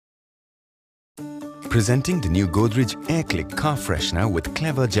Presenting the new Godrej Air Click car freshener with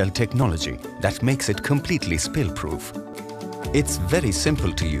clever gel technology that makes it completely spill-proof. It's very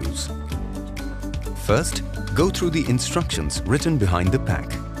simple to use. First, go through the instructions written behind the pack.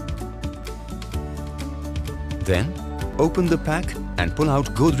 Then, open the pack and pull out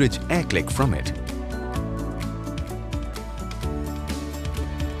Godrej Air Click from it.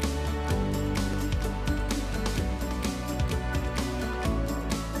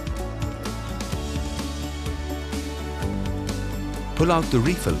 Pull out the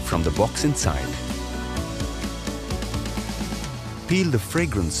refill from the box inside. Peel the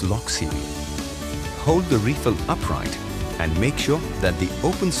fragrance lock seal. Hold the refill upright and make sure that the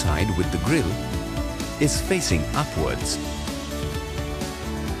open side with the grill is facing upwards.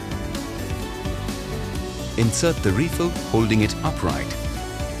 Insert the refill holding it upright.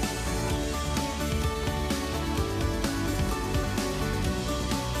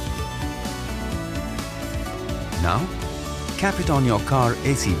 Now, cap it on your car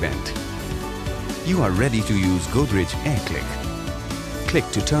AC vent. You are ready to use Godrej Air Click. Click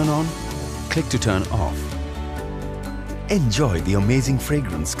to turn on, click to turn off. Enjoy the amazing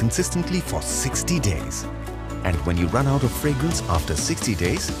fragrance consistently for 60 days. And when you run out of fragrance after 60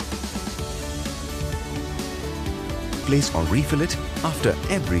 days, place or refill it after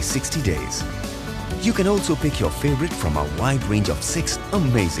every 60 days. You can also pick your favorite from a wide range of 6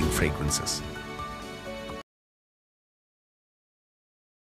 amazing fragrances.